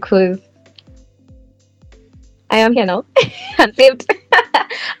good, because I am here now. I'm saved.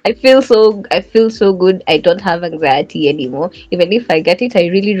 I feel so good. I don't have anxiety anymore. Even if I get it, I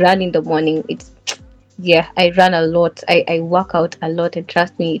really run in the morning. I run a lot. I work out a lot, and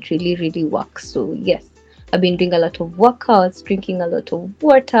trust me, it really, really works. So yes, I've been doing a lot of workouts, drinking a lot of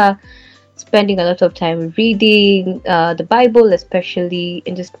water, spending a lot of time reading the Bible, especially,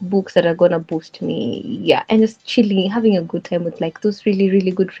 and just books that are gonna boost me. Yeah, and just chilling, having a good time with like those really,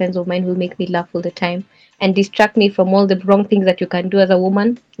 really good friends of mine who make me laugh all the time and distract me from all the wrong things that you can do as a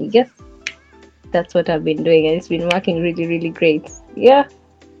woman. Yes, that's what I've been doing, and it's been working really, really great. Yeah.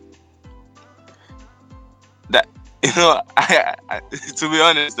 That I to be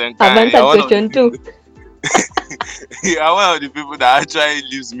honest, I've answered question 2. You're one of the people that actually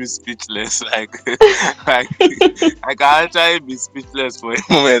leaves me speechless. Like I can actually be speechless for a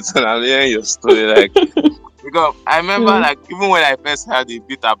moment when I'm hearing your story. Like, because I remember, like, even when I first heard a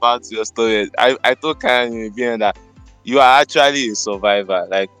bit about your story, I told Karen that you are actually a survivor.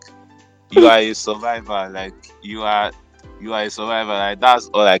 Like, you are a survivor. Like, you are a survivor. Like, that's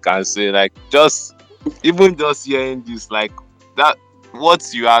all I can say. Like, even just hearing this, like, that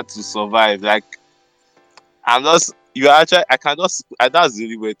what you had to survive. Like, that's the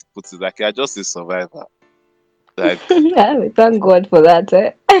only way to put it. Like, you're just a survivor. Like, thank God for that.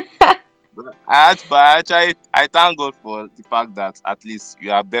 I thank God for the fact that at least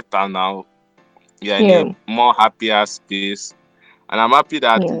you are better now. You're in a more happier space, and I'm happy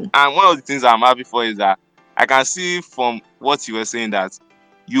that. And one of the things I'm happy for is that I can see from what you were saying that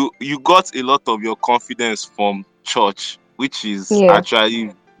you got a lot of your confidence from church, which is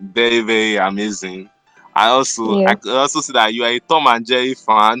actually very, very amazing. I could also see that you are a Tom and Jerry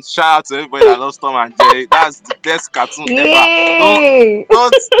fan. Shout out to everybody that loves Tom and Jerry. That's the best cartoon ever.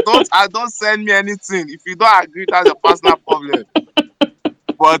 Don't send me anything. If you don't agree, that's a personal problem.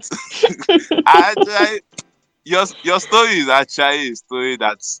 But your story is actually a story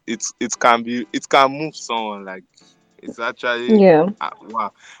that it can move someone. Like, it's actually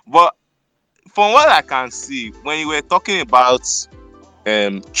wow. But from what I can see, when you were talking about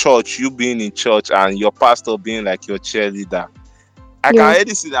church, you being in church and your pastor being like your cheerleader, I can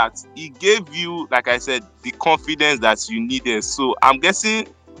already see that he gave you, like I said, the confidence that you needed. So I'm guessing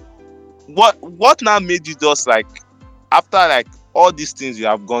what now made you just, like, after like all these things you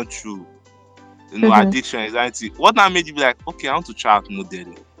have gone through, addiction, anxiety, what now made you be like, okay, I want to try out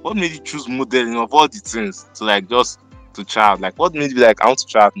modeling? What made you choose modeling of all the things to, like, just to try out? Like, what made you be like, I want to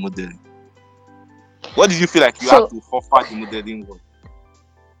try out modeling? What did you feel like you had to offer the modeling world?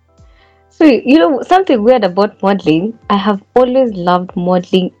 So, something weird about modeling, I have always loved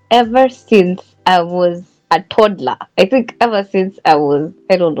modeling ever since I was a toddler. I think ever since I was,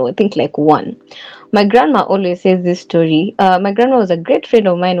 I don't know, I think like 1. My grandma always says this story. My grandma was a great friend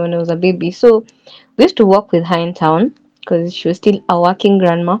of mine when I was a baby. So we used to walk with her in town because she was still a working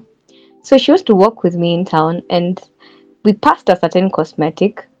grandma. So she used to walk with me in town, and we passed a certain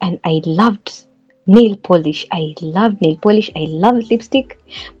cosmetic, and I loved nail polish. I love lipstick.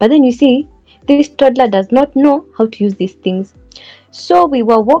 But then you see, this toddler does not know how to use these things. So we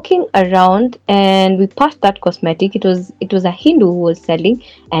were walking around and we passed that cosmetic. It was a Hindu who was selling,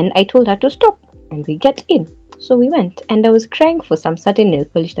 and I told her to stop and we get in. So we went, and I was crying for some certain nail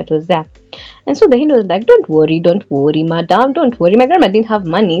polish that was there. And so the Hindu was like, don't worry, madam, don't worry. My grandma didn't have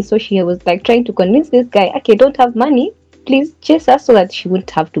money, so she was like trying to convince this guy, okay, don't have money, please chase us so that she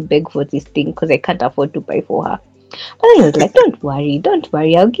wouldn't have to beg for this thing because I can't afford to buy for her. But then he was like, don't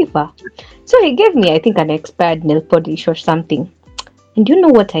worry, I'll give her. So he gave me, I think, an expired nail polish or something. And you know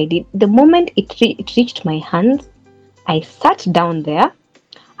what I did? The moment it reached my hands, I sat down there.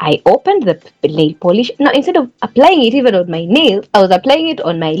 I opened the nail polish. Now, instead of applying it even on my nails, I was applying it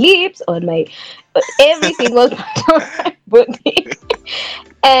on my lips, on my every single part of my body.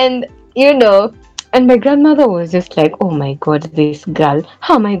 And, and my grandmother was just like, oh my God, this girl,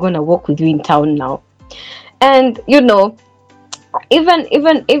 how am I going to walk with you in town now? And, even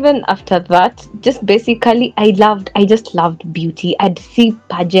after that, just basically I just loved beauty. I'd see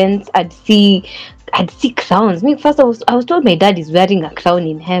pageants, I'd see crowns. Me first I was told my dad is wearing a crown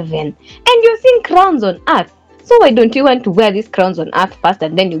in heaven, and you're seeing crowns on earth. So why don't you want to wear these crowns on earth first,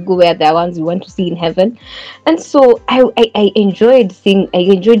 and then you go wear the ones you want to see in heaven? And so I enjoyed seeing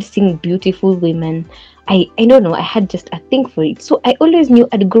beautiful women. I don't know, I had just a thing for it. So I always knew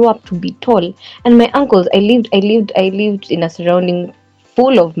I'd grow up to be tall. And my uncles, I lived in a surrounding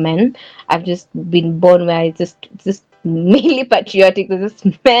full of men. I've just been born where I just mainly patriotic. There's just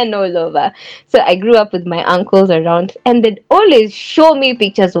men all over. So I grew up with my uncles around, and they'd always show me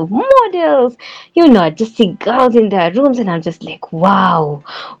pictures of models. I'd just see girls in their rooms, and I'm just like, wow,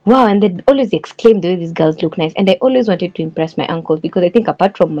 wow. And they'd always exclaim the way these girls look nice. And I always wanted to impress my uncles because I think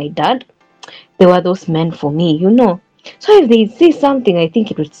apart from my dad, they were those men for me. So if they see something, I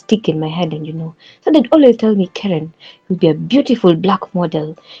think it would stick in my head, and. So they'd always tell me, Karen, you'll be a beautiful black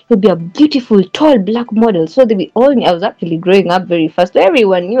model. You'll be a beautiful, tall black model. So they be all. I was actually growing up very fast. So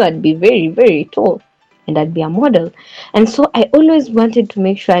everyone knew I'd be very, very tall, and I'd be a model. And so I always wanted to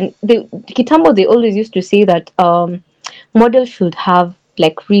make sure. And Kitambo, they always used to say that models should have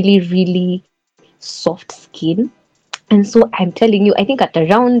like really, really soft skin. And so I'm telling you, I think at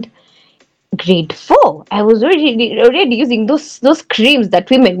around grade 4 I was already using those creams that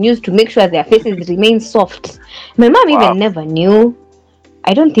women use to make sure their faces remain soft. My mom Wow. even never knew.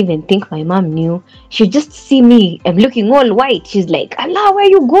 I don't even think my mom knew. She just see me, I'm looking all white. She's like, Allah, where are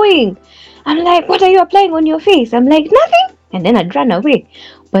you going? I'm like, what are you applying on your face? I'm like, nothing. And then I'd run away.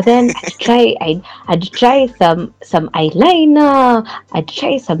 But then I'd try some eyeliner, I'd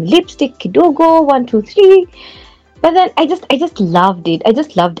try some lipstick, kidogo, 1, 2, 3. But then I just loved it. I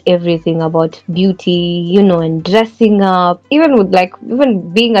just loved everything about beauty, and dressing up.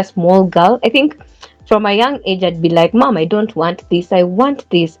 Even being a small girl, I think from a young age I'd be like, Mom, I don't want this. I want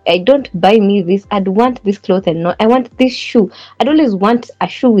this. I don't buy me this. I'd want this cloth and not. I want this shoe. I'd always want a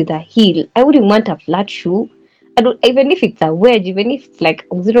shoe with a heel. I wouldn't want a flat shoe. I don't, even if it's a wedge, even if it's like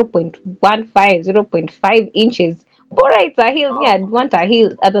 0.15, 0.5 inches. Bora, it's a heel. Yeah, I'd want a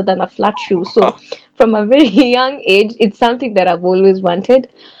heel other than a flat shoe. So from a very young age, it's something that I've always wanted.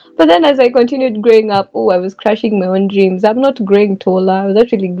 But then as I continued growing up, I was crushing my own dreams. I'm not growing taller. I was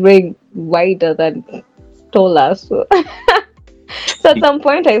actually growing wider than taller. So at some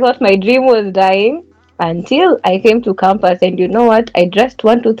point, I thought my dream was dying until I came to campus. And you know what? I dressed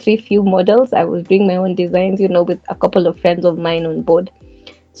 1, 2, 3 few models. I was doing my own designs, with a couple of friends of mine on board.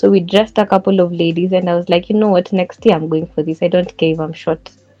 So we dressed a couple of ladies, and I was like, you know what? Next year I'm going for this. I don't care if I'm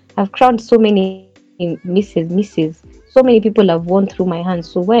short. I've crowned so many misses. So many people have won through my hands.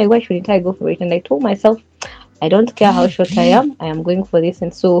 So why shouldn't I go for it? And I told myself, I don't care how short I am going for this.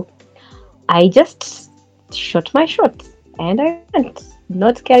 And so I just shot my shot, and I went,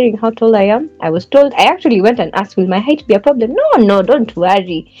 not caring how tall I am. I was told, I actually went and asked, will my height be a problem? No, don't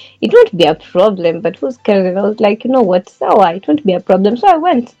worry. It won't be a problem. But who's caring? I was like, you know what? So it won't be a problem. So I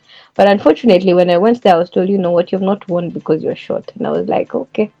went. But unfortunately, when I went there, I was told, you know what? You've not won because you're short. And I was like,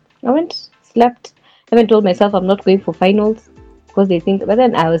 okay. I went, slept. I even told myself I'm not going for finals because they think. But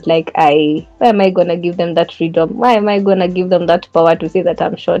then I was like, why am I gonna give them that freedom? Why am I gonna give them that power to say that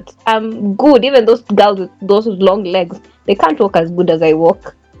I'm short? I'm good. Even those girls with those long legs, they can't walk as good as I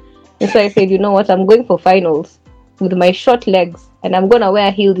walk. And so I said, you know what? I'm going for finals with my short legs, and I'm gonna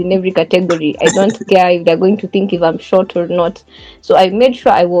wear heels in every category. I don't care if they're going to think if I'm short or not. So I made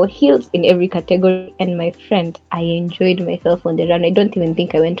sure I wore heels in every category. And my friend, I enjoyed myself on the run. I don't even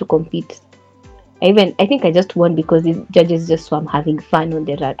think I went to compete. I think I just won because the judges just saw I'm having fun on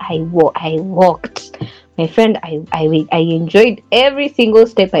the run. I walked. My friend, I enjoyed every single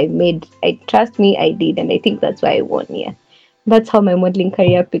step I made. Trust me, I did, and I think that's why I won. Yeah, that's how my modeling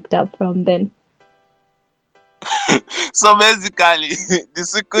career picked up from then. So basically, the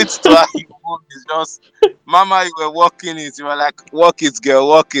secret to how you move is just, Mama, you were walking it. You were like, walk it, girl,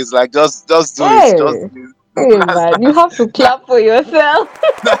 walk it. Like, just do it. Just Hey, do it. hey, man, you have to clap for yourself.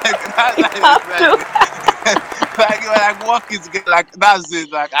 That's You like it's have like, to. like you were like, walk it, girl. Like, that's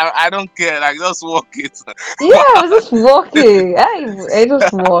it. Like, I don't care. Like, just walk it. Yeah, I was just walking. I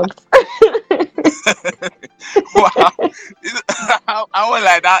just walked. Wow. I was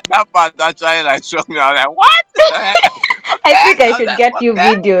like, that part actually like shocked me. I was like, what? I Okay. think I I was should like, get you okay.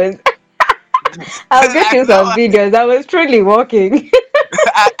 videos. I'll get Like, you some videos. I was truly walking.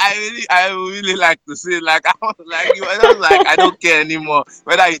 I really like to see it. Like, I was like, you were just like, I don't care anymore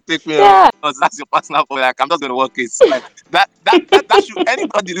whether you take me or Yeah. not. That's your personal for. Like, I'm just gonna work it. Like that should,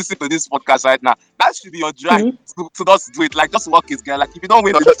 anybody listening to this podcast right now, that should be your drive Mhm. to just do it. Like, just work it, girl. Like, if you don't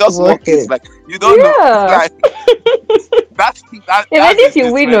win, just work Work it. it. Like, you don't know. Yeah. Like, that's Even the if you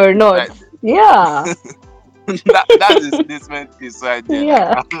win statement or piece not. right Yeah. that's the statement piece right there.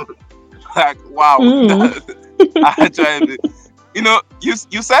 Yeah. Like wow. Mm. Actually,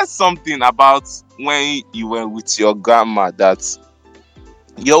 you said something about when you were with your grandma that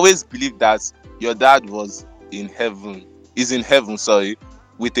you always believed that your dad is in heaven, sorry,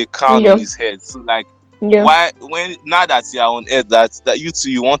 with a crown Yeah. on his head. So like, Yeah. why, when now that you are on earth, that you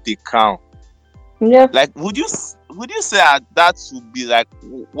two, you want a crown? Yeah. Like, would you say that would be like,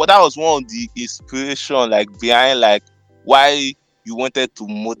 what, that was one of the inspiration like behind like why you wanted to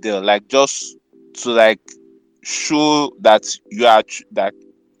model, like just to like show that you are that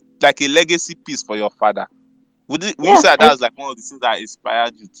like a legacy piece for your father? Would you Yeah. say that was like one of the things that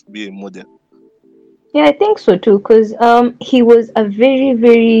inspired you to be a model? Yeah, I think so too, because he was a very,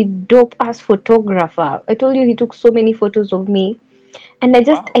 very dope ass photographer. I told you he took so many photos of me. And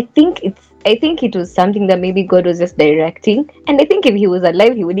Wow. I think it was something that maybe God was just directing. And I think if he was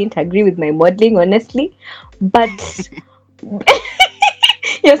alive, he wouldn't agree with my modeling, honestly. But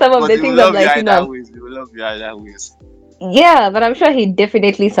some of But the he will things I'm love you like, either ways. He will love you either ways. yeah, but I'm sure he'd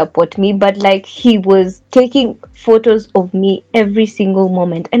definitely support me. But like, he was taking photos of me every single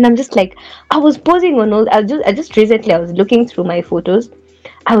moment. And I'm just like, I was posing on all, I just recently, I was looking through my photos.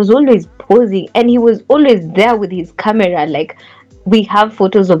 I was always posing, and he was always there with his camera. Like, we have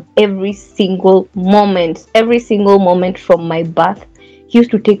photos of every single moment from my birth. He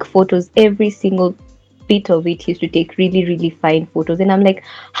used to take photos, every single bit of it. He used to take really, really fine photos. And I'm like,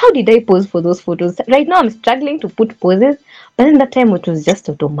 how did I pose for those photos? Right now, I'm struggling to put poses, but in that time, it was just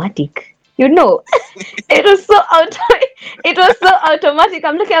automatic. It was so it was so automatic.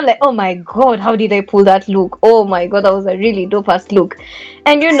 I'm looking, I'm like, oh my god, how did I pull that look? Oh my god, that was a really dope ass look.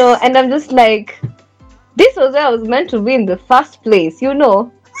 And and I'm just like, this was where I was meant to be in the first place.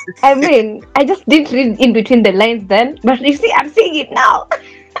 I mean, I just didn't read in between the lines then, but you see, I'm seeing it now.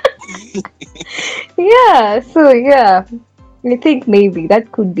 Yeah, so yeah, I think maybe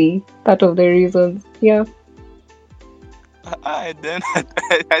that could be part of the reasons. Yeah. Then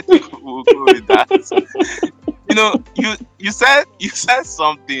I think we'll go with that. You said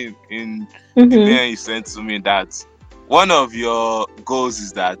something in the Mm-hmm. mail you sent to me, that one of your goals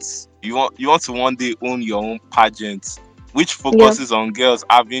is that you want to one day own your own pageant, which focuses on girls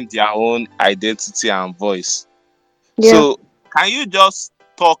having their own identity and voice. Yeah. So can you just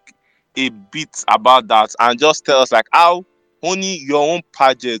talk a bit about that and just tell us like how owning your own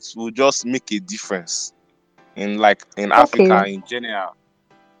pageant will just make a difference in Africa Okay. in general?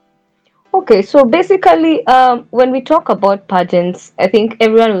 Okay, so basically, when we talk about pageants, I think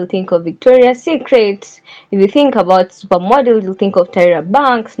everyone will think of Victoria's Secret. If you think about supermodels, you'll think of Tyra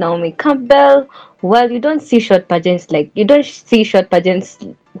Banks, Naomi Campbell. Well, you don't see short pageants you don't see short pageants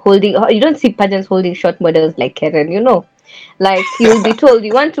you don't see pageants holding short models like Karen. Like, you'll be told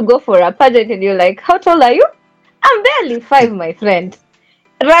you want to go for a pageant, and you're like, how tall are you? I'm barely 5, my friend.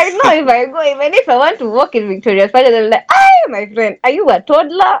 Right now, even if I want to walk in Victoria's pageant, they're like, "Hey, my friend, are you a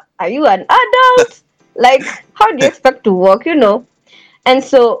toddler? Are you an adult? Like, how do you expect to walk?" And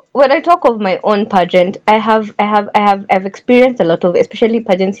so, when I talk of my own pageant, I've experienced a lot of, especially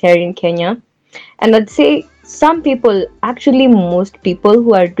pageants here in Kenya. And I'd say some people, actually most people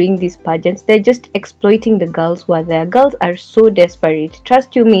who are doing these pageants, they're just exploiting the girls who are there. Girls are so desperate.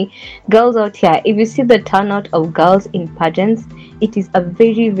 Trust you me, girls out here, if you see the turnout of girls in pageants, it is a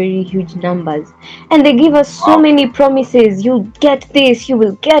very, very huge numbers. And they give us so Wow. many promises. You'll get this, you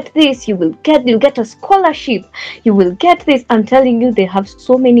will get this, you'll get a scholarship, you will get this. I'm telling you, they have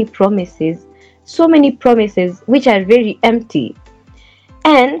so many promises which are very empty.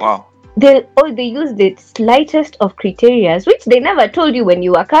 And Wow. they use the slightest of criteria, which they never told you when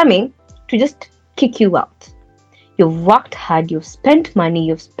you were coming, to just kick you out. You've worked hard, you've spent money,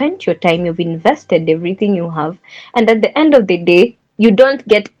 you've spent your time, you've invested everything you have, and at the end of the day, you don't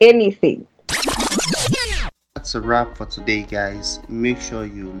get anything. That's a wrap for today, guys. Make sure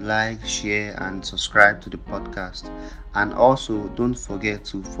you like, share, and subscribe to the podcast. And also, don't forget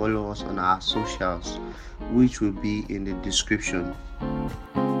to follow us on our socials, which will be in the description.